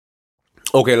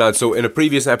Okay, lads, so in a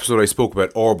previous episode I spoke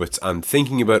about orbits, and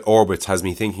thinking about orbits has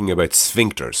me thinking about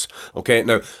sphincters. Okay,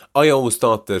 now, I always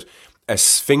thought that a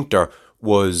sphincter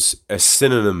was a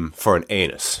synonym for an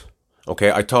anus.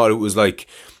 Okay, I thought it was like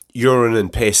urine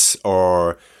and piss,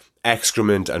 or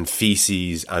excrement and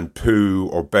feces and poo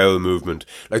or bowel movement.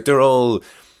 Like, they're all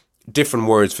different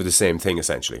words for the same thing,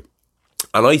 essentially.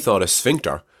 And I thought a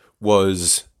sphincter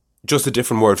was just a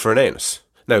different word for an anus.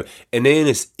 Now, an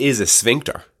anus is a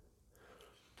sphincter,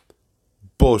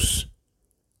 but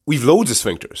we've loads of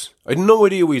sphincters. I had no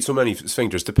idea we had so many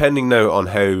sphincters, depending now on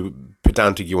how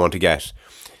pedantic you want to get.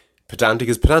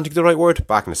 Is pedantic the right word?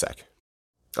 Back in a sec.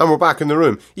 And we're back in the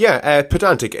room. Yeah,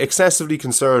 pedantic, excessively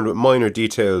concerned with minor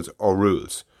details or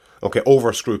rules. Okay,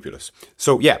 over scrupulous.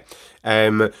 So yeah,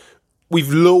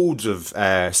 we've loads of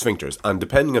sphincters, and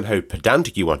depending on how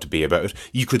pedantic you want to be about it,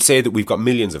 you could say that we've got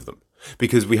millions of them,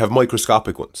 because we have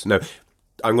microscopic ones. Now,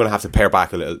 I'm going to have to pare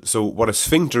back a little. So what a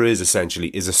sphincter is, essentially,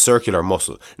 is a circular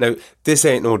muscle. Now, this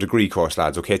ain't no degree course,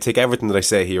 lads, okay? Take everything that I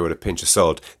say here with a pinch of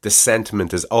salt. The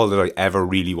sentiment is all that I ever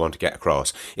really want to get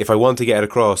across. If I want to get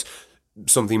across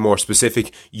something more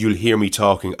specific, you'll hear me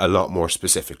talking a lot more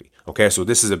specifically. Okay, so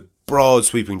this is a broad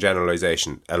sweeping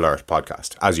generalization alert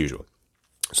podcast, as usual.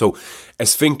 So a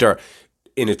sphincter,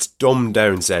 in its dumbed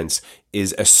down sense,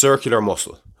 is a circular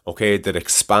muscle, okay, that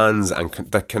expands and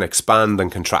that can expand and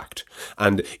contract.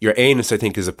 And your anus, I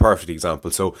think, is a perfect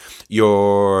example. So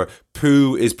your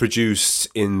poo is produced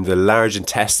in the large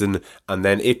intestine, and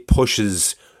then it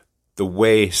pushes the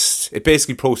waste. It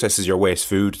basically processes your waste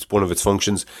food. It's one of its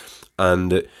functions.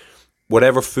 And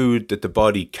whatever food that the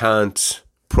body can't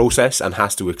process and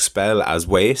has to expel as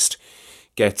waste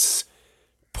gets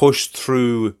pushed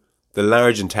through the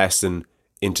large intestine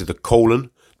into the colon.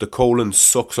 The colon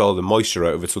sucks all the moisture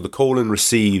out of it, so the colon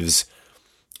receives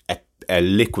a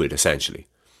liquid, essentially,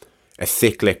 a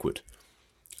thick liquid.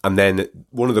 And then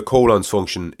one of the colon's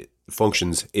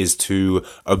functions is to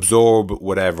absorb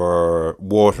whatever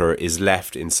water is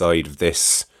left inside of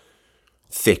this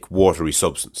thick, watery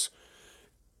substance.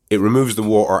 It removes the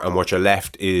water, and what you're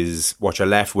left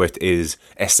with is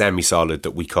a semi-solid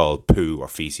that we call poo or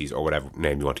feces or whatever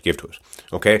name you want to give to it.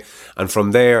 Okay? And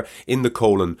from there, in the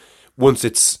colon, once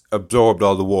it's absorbed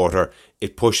all the water,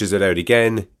 it pushes it out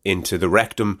again into the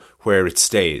rectum, where it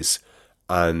stays.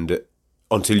 And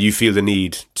until you feel the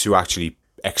need to actually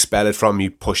expel it from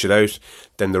you, push it out,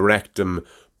 then the rectum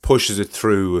pushes it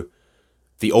through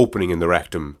the opening in the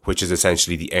rectum, which is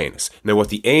essentially the anus. Now, what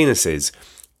the anus is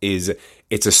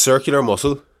it's a circular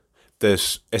muscle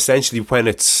that essentially when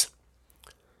it's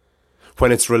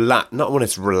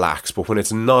relaxed, but when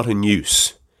it's not in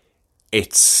use,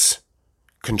 it's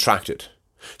contracted.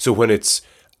 So when it's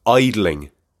idling,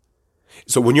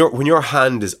 so when your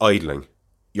hand is idling,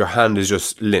 your hand is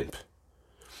just limp.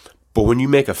 But when you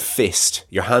make a fist,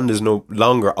 your hand is no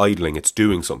longer idling, it's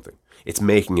doing something. It's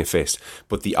making a fist.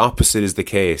 But the opposite is the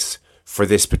case for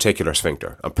this particular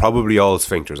sphincter, and probably all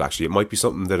sphincters, actually. It might be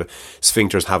something that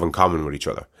sphincters have in common with each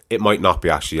other. It might not be,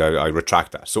 actually. I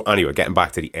retract that. So anyway, getting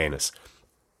back to the anus.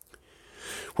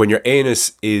 When your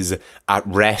anus is at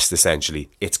rest, essentially,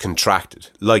 it's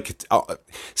contracted. Like,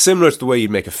 similar to the way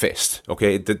you'd make a fist,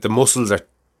 okay? The muscles are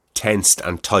tensed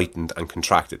and tightened and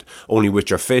contracted. Only with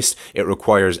your fist, it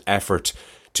requires effort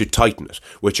to tighten it.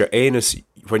 With your anus,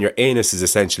 when your anus is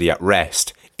essentially at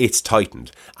rest, it's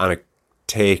tightened, and it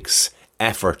takes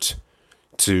effort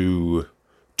to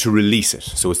release it.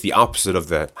 So it's the opposite of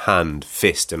the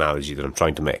hand-fist analogy that I'm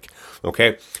trying to make.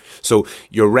 Okay? So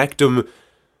your rectum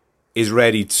is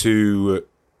ready to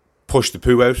push the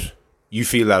poo out. You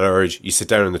feel that urge. You sit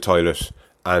down in the toilet,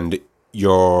 and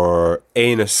your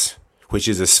anus, which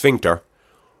is a sphincter,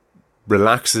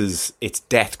 relaxes its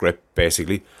death grip,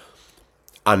 basically,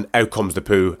 and out comes the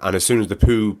poo. And as soon as the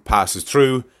poo passes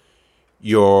through,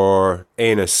 your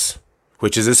anus,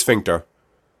 which is a sphincter,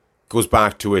 goes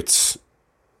back to its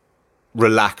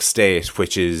relaxed state,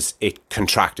 which is it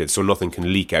contracted, so nothing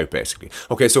can leak out, basically.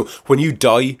 Okay, so when you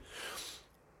die,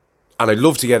 and I'd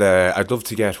love to get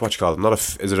what you call them?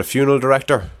 Is it a funeral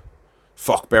director?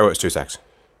 Fuck, bear with us 2 seconds.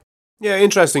 Yeah,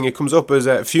 interesting. It comes up as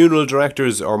funeral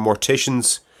directors or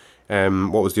morticians.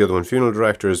 What was the other one? Funeral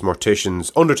directors,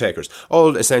 morticians, undertakers.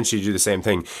 All essentially do the same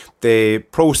thing. They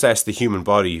process the human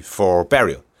body for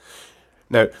burial.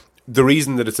 Now, the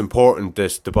reason that it's important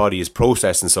that the body is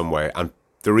processed in some way, and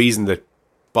the reason that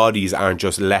bodies aren't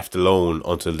just left alone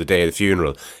until the day of the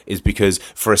funeral, is because,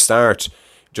 for a start,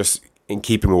 just in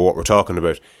keeping with what we're talking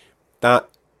about, that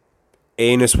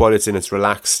anus, while it's in its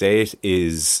relaxed state,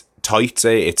 is tight,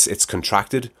 say, it's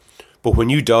contracted. But when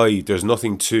you die, there's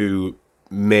nothing to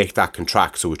make that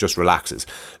contract so it just relaxes.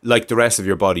 Like the rest of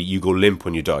your body, you go limp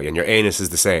when you die, and your anus is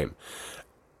the same.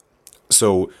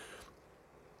 So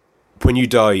when you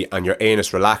die and your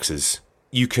anus relaxes,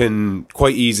 you can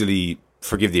quite easily,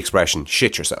 forgive the expression,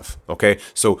 shit yourself, okay?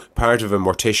 So part of a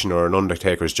mortician or an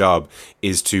undertaker's job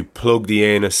is to plug the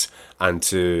anus and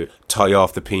to tie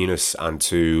off the penis and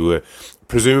to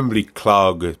presumably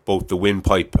clog both the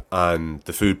windpipe and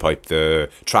the food pipe, the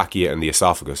trachea and the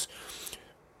esophagus,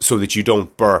 so that you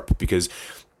don't burp, because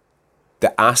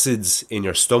the acids in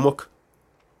your stomach,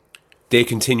 they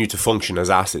continue to function as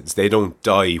acids. They don't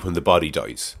die when the body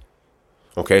dies.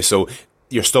 Okay, so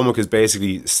your stomach is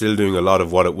basically still doing a lot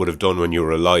of what it would have done when you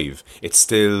were alive. It's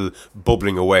still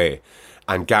bubbling away,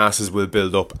 and gases will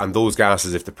build up, and those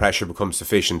gases, if the pressure becomes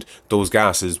sufficient, those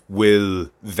gases will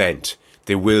vent.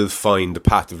 They will find the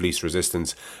path of least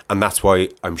resistance, and that's why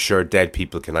I'm sure dead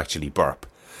people can actually burp.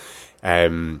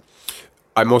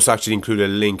 I must actually include a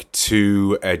link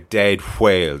to a dead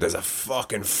whale. There's a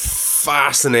fucking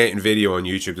fascinating video on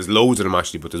YouTube. There's loads of them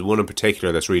actually, but there's one in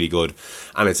particular that's really good.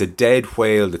 And it's a dead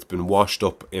whale that's been washed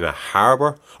up in a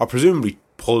harbour, or presumably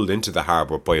pulled into the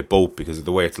harbour by a boat because of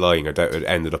the way it's lying. I doubt it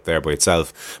ended up there by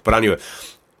itself. But anyway,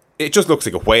 it just looks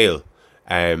like a whale.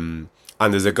 And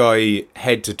there's a guy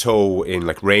head to toe in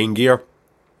like rain gear,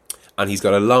 and he's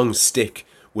got a long stick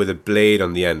with a blade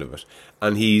on the end of it.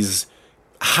 And he's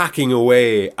hacking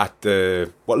away at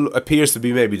the what appears to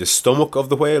be maybe the stomach of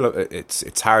the whale.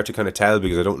 It's hard to kind of tell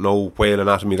because I don't know whale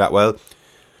anatomy that well.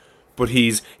 But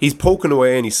he's poking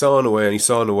away and he's sawing away and he's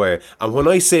sawing away. And when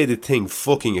I say the thing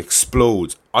fucking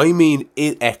explodes, I mean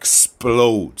it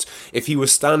explodes. If he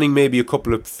was standing maybe a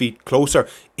couple of feet closer,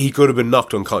 he could have been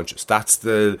knocked unconscious. That's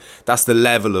the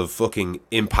level of fucking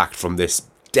impact from this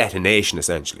detonation,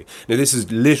 essentially. Now, this is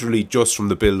literally just from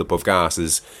the buildup of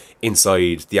gases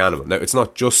inside the animal. Now, it's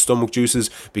not just stomach juices,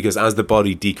 because as the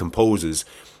body decomposes,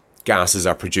 gases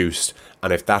are produced,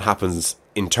 and if that happens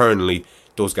internally,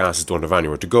 those gases don't have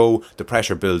anywhere to go. The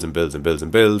pressure builds and builds and builds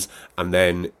and builds, and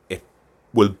then it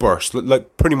will burst,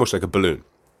 like pretty much like a balloon.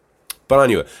 But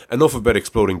anyway, enough about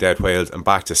exploding dead whales, and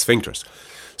back to sphincters.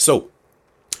 So,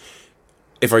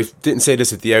 if I didn't say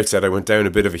this at the outset, I went down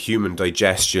a bit of a human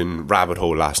digestion rabbit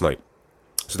hole last night.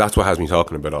 So that's what has me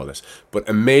talking about all this. But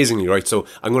amazingly, right, so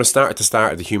I'm going to start at the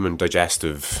start of the human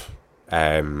digestive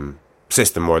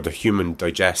system, or the human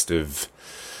digestive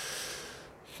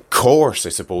course, I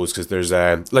suppose, because there's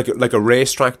like a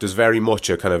racetrack, there's very much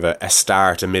a kind of a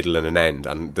start, a middle and an end,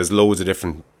 and there's loads of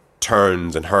different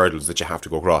turns and hurdles that you have to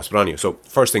go across. But anyway, so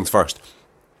first things first,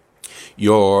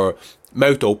 your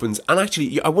mouth opens, and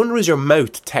actually I wonder, is your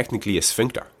mouth technically a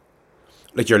sphincter,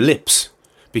 like your lips?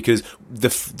 Because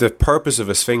the purpose of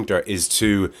a sphincter is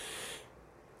to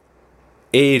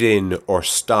aid in or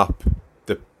stop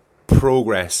the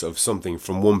progress of something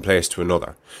from one place to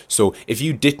another. So if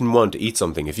you didn't want to eat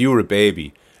something, if you were a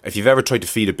baby, if you've ever tried to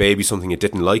feed a baby something it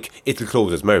didn't like, it'll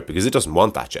close its mouth because it doesn't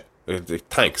want that shit.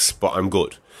 Thanks, but I'm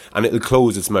good. And it'll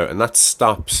close its mouth, and that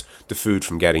stops the food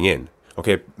from getting in.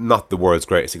 Okay, not the world's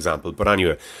greatest example, but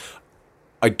anyway,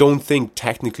 I don't think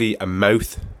technically a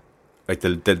mouth, like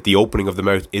the opening of the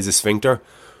mouth, is a sphincter.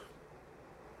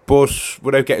 But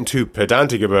without getting too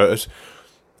pedantic about it,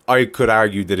 I could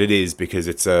argue that it is, because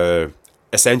it's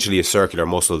essentially a circular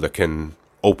muscle that can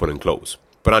open and close.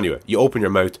 But anyway, you open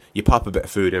your mouth, you pop a bit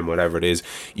of food in, whatever it is,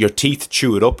 your teeth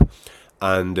chew it up,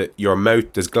 and your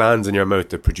mouth, there's glands in your mouth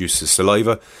that produces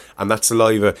saliva, and that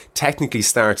saliva technically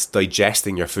starts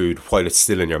digesting your food while it's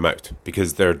still in your mouth,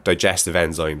 because they're digestive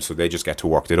enzymes, so they just get to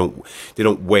work. They don't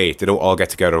wait. They don't all get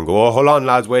together and go, oh, hold on,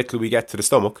 lads, wait till we get to the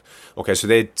stomach. Okay, so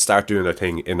they start doing their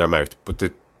thing in their mouth, but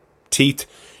the teeth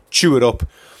chew it up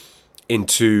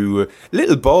into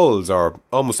little balls, or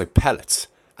almost like pellets,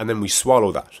 and then we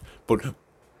swallow that. But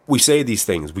we say these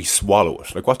things, we swallow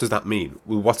it. Like, what does that mean?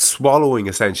 Well, what swallowing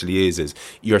essentially is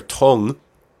your tongue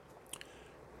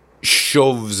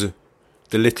shoves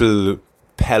the little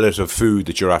pellet of food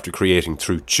that you're after creating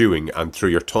through chewing and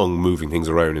through your tongue moving things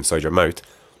around inside your mouth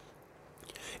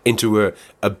into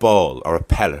a ball or a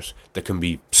pellet that can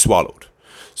be swallowed.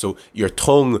 So your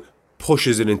tongue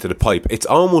pushes it into the pipe. It's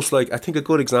almost like, I think a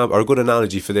good example or a good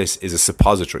analogy for this is a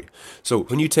suppository. So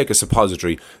when you take a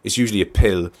suppository, it's usually a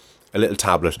pill, a little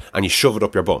tablet, and you shove it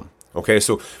up your bum. Okay,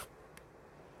 so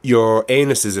your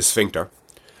anus is a sphincter,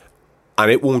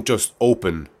 and it won't just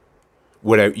open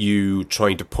without you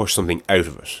trying to push something out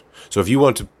of it. So if you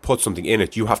want to put something in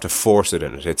it, you have to force it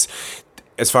in it. It's,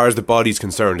 as far as the body's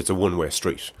concerned, it's a one-way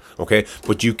street. Okay,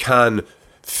 but you can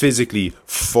physically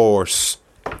force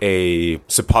a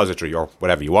suppository, or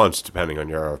whatever you want, depending on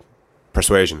your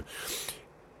persuasion.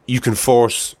 You can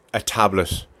force a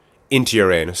tablet into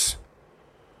your anus,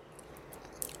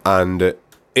 and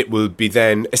it will be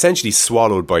then essentially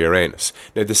swallowed by your anus.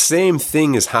 Now, the same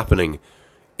thing is happening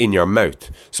in your mouth.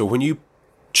 So when you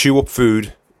chew up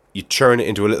food, you churn it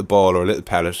into a little ball or a little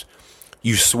pellet,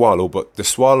 you swallow, but the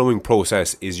swallowing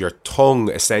process is your tongue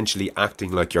essentially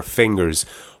acting like your fingers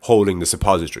holding the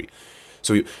suppository.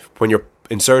 So when you're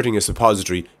inserting a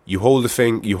suppository, you hold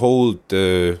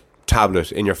the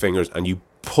tablet in your fingers and you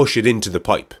push it into the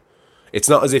pipe. It's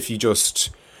not as if you've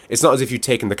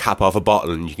taken the cap off a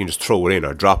bottle and you can just throw it in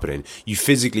or drop it in. You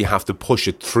physically have to push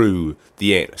it through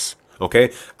the anus,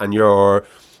 okay? And your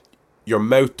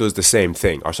mouth does the same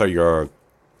thing.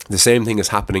 The same thing is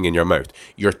happening in your mouth.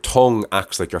 Your tongue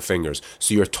acts like your fingers.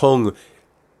 So your tongue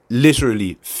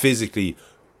literally, physically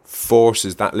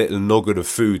forces that little nugget of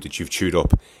food that you've chewed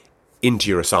up into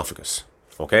your esophagus,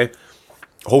 okay?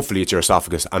 Hopefully it's your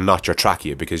esophagus and not your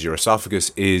trachea, because your esophagus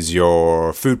is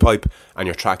your food pipe and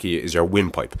your trachea is your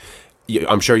windpipe.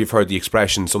 I'm sure you've heard the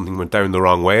expression, something went down the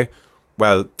wrong way.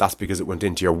 Well, that's because it went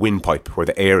into your windpipe where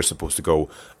the air is supposed to go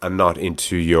and not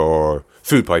into your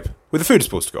food pipe where the food is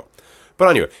supposed to go. But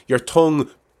anyway, your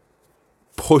tongue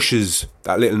pushes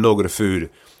that little nugget of food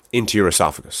into your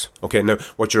esophagus. Okay, now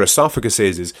what your esophagus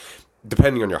is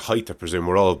depending on your height, I presume,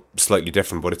 we're all slightly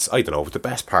different, but it's, I don't know, the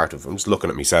best part of, I'm just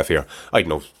looking at myself here, I don't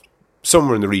know,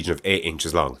 somewhere in the region of 8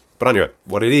 inches long. But anyway,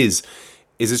 what it is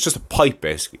it's just a pipe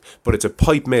basically, but it's a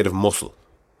pipe made of muscle.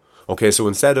 Okay, so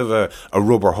instead of a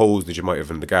rubber hose that you might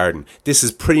have in the garden, this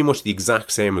is pretty much the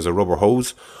exact same as a rubber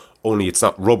hose, only it's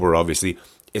not rubber, obviously,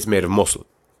 it's made of muscle.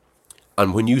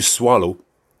 And when you swallow,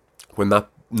 when that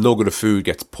nugget of food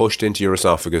gets pushed into your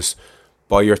esophagus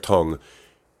by your tongue,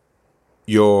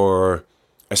 your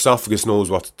esophagus knows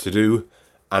what to do,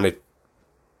 and it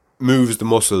moves the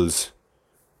muscles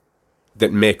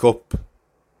that make up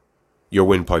your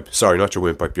windpipe. Sorry, not your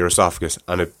windpipe, your esophagus,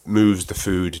 and it moves the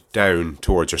food down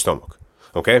towards your stomach.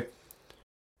 Okay?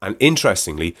 And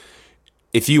interestingly,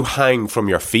 if you hang from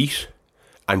your feet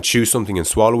and chew something and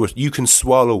swallow it, you can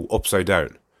swallow upside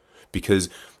down, because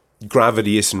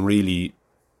gravity isn't really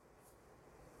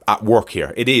at work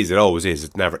here. It is, it always is,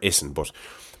 it never isn't, but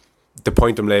the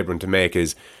point I'm labouring to make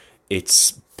is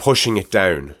it's pushing it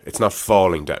down. It's not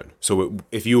falling down. So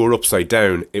if you were upside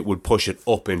down, it would push it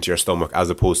up into your stomach as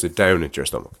opposed to down into your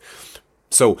stomach.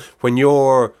 So when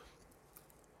your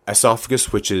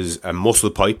esophagus, which is a muscle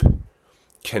pipe,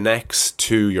 connects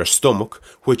to your stomach,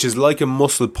 which is like a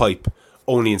muscle pipe,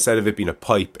 only instead of it being a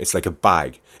pipe, it's like a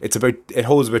bag. It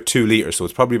holds about 2 litres, so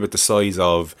it's probably about the size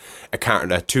of a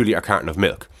 2-litre carton of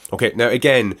milk. Okay, now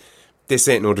again, this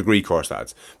ain't no degree course,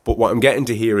 lads. But what I'm getting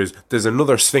to here is there's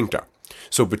another sphincter.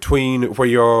 So between where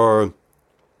your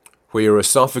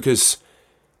esophagus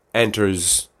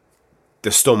enters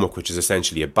the stomach, which is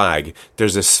essentially a bag,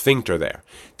 there's a sphincter there.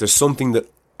 There's something that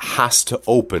has to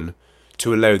open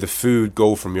to allow the food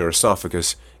go from your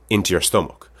esophagus into your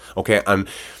stomach. Okay, and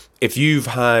if you've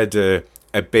had a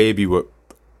baby with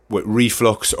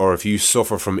reflux, or if you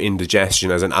suffer from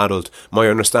indigestion as an adult, my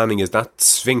understanding is that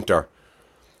sphincter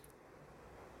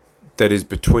that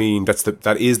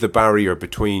is the barrier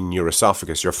between your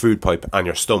esophagus, your food pipe, and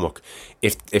your stomach.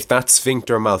 If that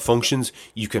sphincter malfunctions,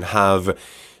 you can have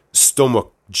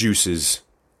stomach juices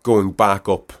going back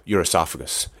up your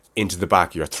esophagus into the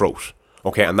back of your throat.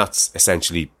 Okay, and that's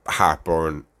essentially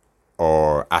heartburn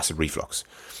or acid reflux.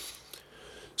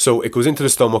 So it goes into the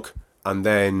stomach, and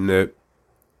then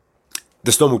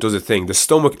the stomach does a thing. The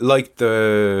stomach, like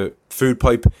the food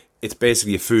pipe, it's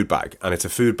basically a food bag, and it's a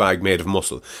food bag made of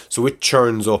muscle. So it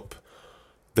churns up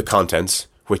the contents,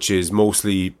 which is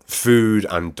mostly food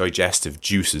and digestive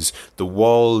juices. The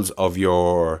walls of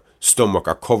your stomach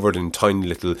are covered in tiny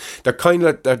little, they're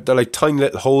like tiny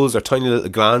little holes, or tiny little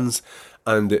glands.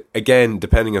 And again,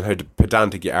 depending on how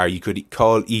pedantic you are, you could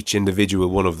call each individual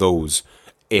one of those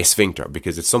a sphincter,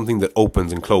 because it's something that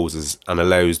opens and closes and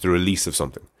allows the release of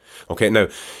something. Okay, now,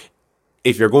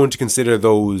 if you're going to consider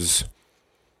those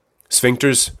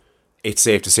sphincters, it's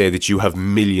safe to say that you have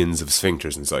millions of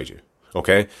sphincters inside you.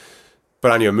 Okay?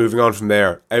 But anyway, moving on from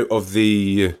there, out of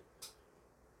the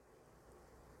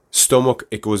stomach,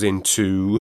 it goes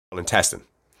into the small intestine.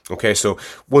 Okay, so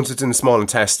once it's in the small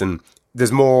intestine,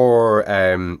 there's more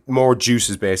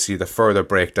juices basically that further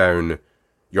break down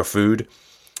your food,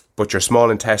 but your small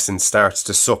intestine starts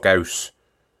to suck out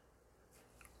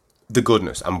the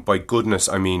goodness. And by goodness,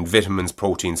 I mean vitamins,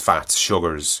 proteins, fats,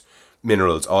 sugars,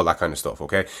 minerals, all that kind of stuff,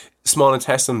 okay? Small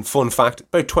intestine, fun fact,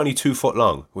 about 22 foot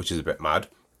long, which is a bit mad.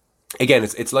 Again,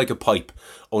 it's like a pipe,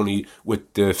 only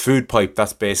with the food pipe,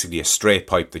 that's basically a straight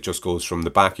pipe that just goes from the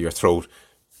back of your throat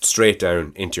straight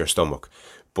down into your stomach.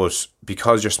 But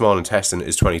because your small intestine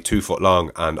is 22 foot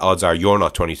long, and odds are you're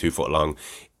not 22 foot long,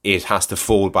 it has to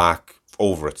fold back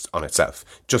over it on itself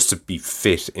just to be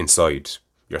fit inside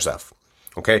yourself.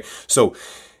 Okay, so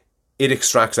it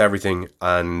extracts everything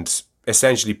and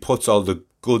essentially puts all the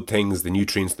good things, the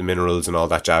nutrients, the minerals and all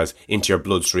that jazz into your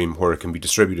bloodstream where it can be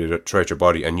distributed throughout your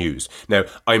body and used. Now,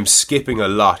 I'm skipping a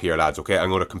lot here, lads, okay? I'm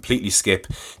going to completely skip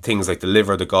things like the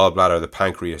liver, the gallbladder, the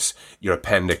pancreas, your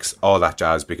appendix, all that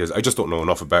jazz, because I just don't know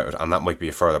enough about it, and that might be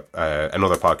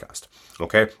another podcast,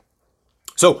 okay?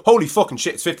 So, holy fucking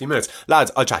shit, it's 50 minutes.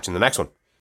 Lads, I'll chat you in the next one.